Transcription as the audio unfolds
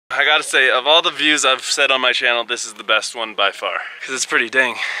I gotta say, of all the views I've said on my channel, this is the best one by far. Because it's pretty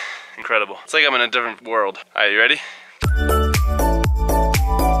dang incredible. It's like I'm in a different world. Alright, you ready?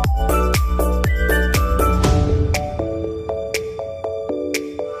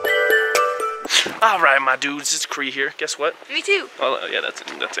 Alright, my dudes, it's Cree here. Guess what? Me too. Well, yeah,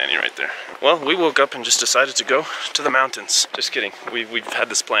 that's Annie right there. Well, we woke up and just decided to go to the mountains. Just kidding. We've had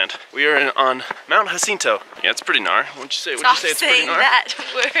this planned. We are on Mount Jacinto. Yeah, it's pretty gnar. Wouldn't you say? Would you say it's pretty gnar? That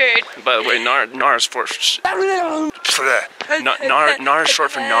word. By the way, gnar is for gnar is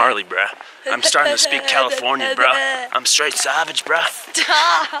short for gnarly, bruh. I'm starting to speak Californian, bruh. I'm straight savage, bruh.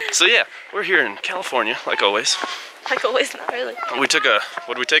 So yeah, we're here in California, like always. Like always, not really. We took a,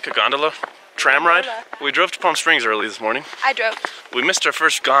 what did we take, a gondola? Tram ride? We drove to Palm Springs early this morning. I drove. We missed our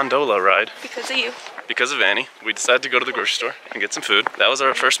first gondola ride. Because of you. Because of Annie. We decided to go to the grocery store and get some food. That was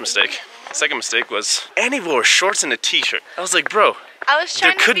our first mistake. The second mistake was Annie wore shorts and a t-shirt. I was like, bro,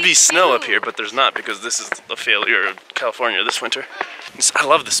 there could be snow up here, but there's not because this is the failure of California this winter. I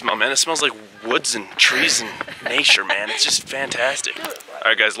love the smell, man. It smells like woods and trees and nature, man. It's just fantastic.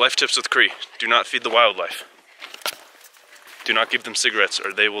 Alright guys, life tips with Cree. Do not feed the wildlife. Do not give them cigarettes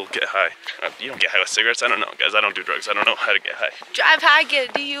or they will get high. You don't get high with cigarettes? I don't know, guys. I don't do drugs. I don't know how to get high. Drive high, get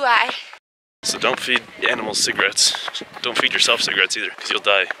a DUI. So don't feed animals cigarettes. Don't feed yourself cigarettes either, because you'll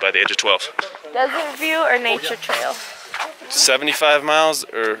die by the age of 12. Desert view or nature trail? 75 miles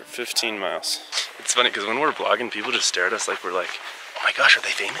or 15 miles. It's funny because when we're vlogging, people just stare at us like we're like, oh my gosh, are they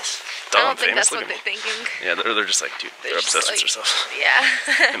famous? I don't think that's what they're thinking. Yeah, they're just like, dude, they're obsessed with themselves. Yeah.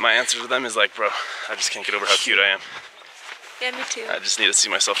 And my answer to them is like, bro, I just can't get over how cute I am. Yeah, me too. I just need to see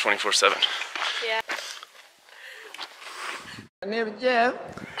myself 24/7. Yeah.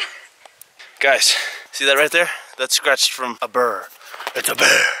 Guys, see that right there? That's scratched from a burr. It's a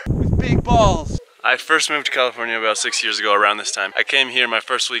bear. With big balls. I first moved to California about 6 years ago around this time. I came here my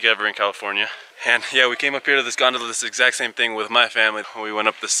first week ever in California. And yeah, we came up here to this gondola, this exact same thing with my family. We went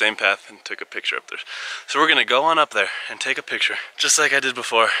up the same path and took a picture up there. So we're gonna go on up there and take a picture, just like I did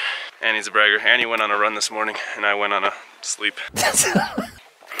before. Annie's a bragger. Annie went on a run this morning and I went on a sleep.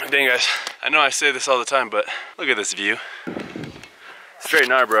 Dang guys, I know I say this all the time, but look at this view. Straight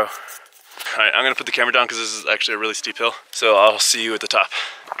gnar, bro. Alright, I'm gonna put the camera down because this is actually a really steep hill. So I'll see you at the top.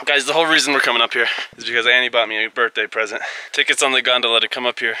 Guys, the whole reason we're coming up here is because Annie bought me a birthday present. Tickets on the gondola to come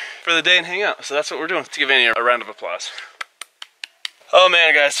up here for the day and hang out. So that's what we're doing. Let's give Annie a round of applause. Oh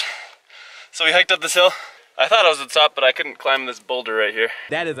man, guys. So we hiked up this hill. I thought I was at the top, but I couldn't climb this boulder right here.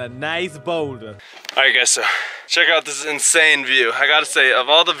 That is a nice boulder. Alright guys, so check out this insane view. I gotta say, of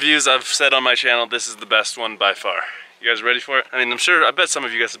all the views I've said on my channel, this is the best one by far. You guys ready for it? I mean, I bet some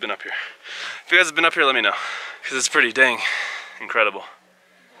of you guys have been up here. If you guys have been up here, let me know. Because it's pretty dang incredible.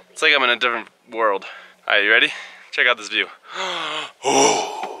 It's like I'm in a different world. Alright, you ready? Check out this view.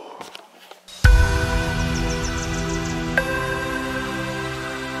 Oh.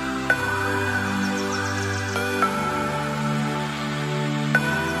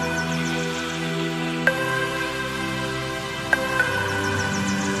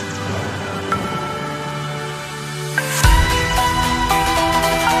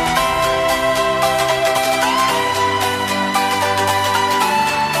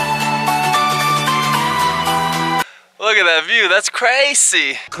 Look at that view, that's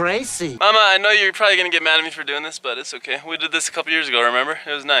crazy. Crazy. Mama, I know you're probably gonna get mad at me for doing this, but it's okay. We did this a couple years ago, remember?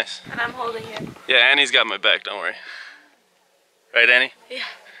 It was nice. And I'm holding it. Yeah, Annie's got my back, don't worry. Right, Annie? Yeah.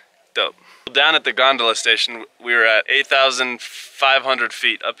 Dope. Down at the gondola station, we were at 8,500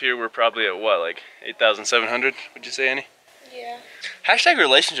 feet. Up here, we're probably at what, like 8,700, would you say, Annie? Yeah. Hashtag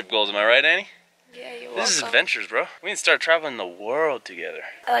relationship goals, am I right, Annie? Yeah, you're welcome. This is adventures, bro. We can start traveling the world together.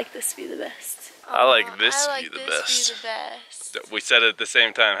 I like this view the best. I like this view the best. We said it at the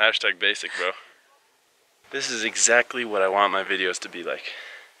same time, hashtag basic, bro. This is exactly what I want my videos to be like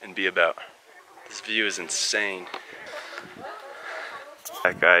and be about. This view is insane.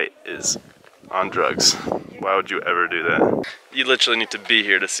 That guy is on drugs. Why would you ever do that? You literally need to be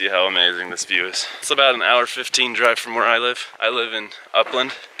here to see how amazing this view is. It's about an hour 15 drive from where I live. I live in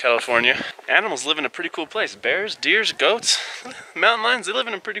Upland, California. Animals live in a pretty cool place. Bears, deers, goats, mountain lions, they live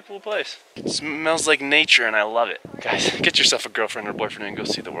in a pretty cool place. It smells like nature and I love it. Guys, get yourself a girlfriend or boyfriend and go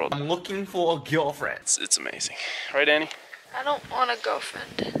see the world. I'm looking for a girlfriend. It's amazing. Right, Annie? I don't want a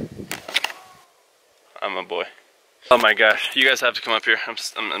girlfriend. I'm a boy. Oh my gosh, you guys have to come up here. I'm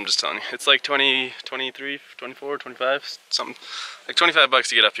just telling you. It's like 20, 23, 24, 25, something. Like 25 bucks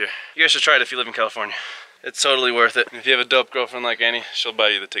to get up here. You guys should try it if you live in California. It's totally worth it. And if you have a dope girlfriend like Annie, she'll buy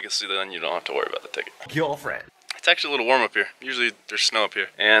you the tickets so then you don't have to worry about the ticket. Girlfriend. It's actually a little warm up here. Usually there's snow up here.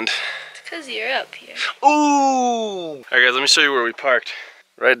 And It's because you're up here. ooh! Alright guys, let me show you where we parked.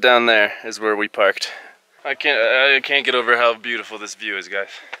 Right down there is where we parked. I can't get over how beautiful this view is, guys.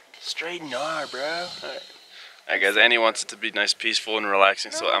 Straight in R, bro. Alright guys, Annie wants it to be nice, peaceful, and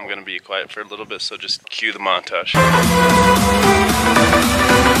relaxing, so I'm gonna be quiet for a little bit, so just cue the montage.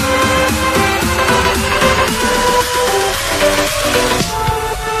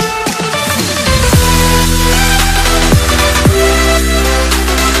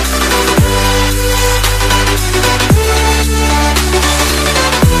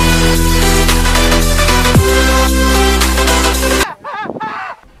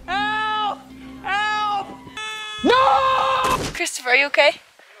 Christopher, are you okay?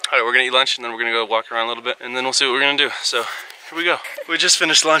 Alright, we're gonna eat lunch and then we're gonna go walk around a little bit and then we'll see what we're gonna do. So, here we go. We just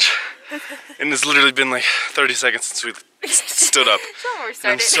finished lunch and it's literally been like 30 seconds since we stood up.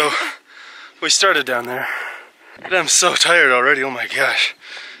 And so, we started down there and I'm so tired already, oh my gosh.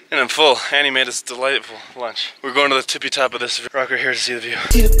 And I'm full. Annie made us delightful lunch. We're going to the tippy top of this rock right here to see the view.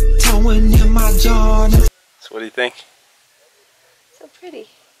 So what do you think? So pretty.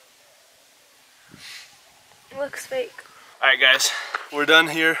 It looks fake. Alright guys, we're done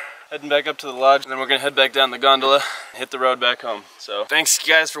here. Heading back up to the lodge, and then we're gonna head back down the gondola and hit the road back home. So thanks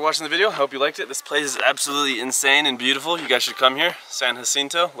guys for watching the video. I hope you liked it. This place is absolutely insane and beautiful. You guys should come here. San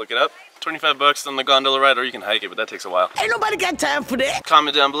Jacinto, look it up. 25 bucks on the gondola ride, or you can hike it, but that takes a while. Ain't nobody got time for that.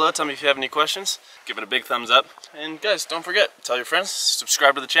 Comment down below, tell me if you have any questions. Give it a big thumbs up. And guys, don't forget, tell your friends,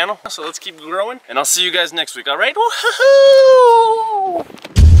 subscribe to the channel. So let's keep growing, and I'll see you guys next week, alright? Woohoo!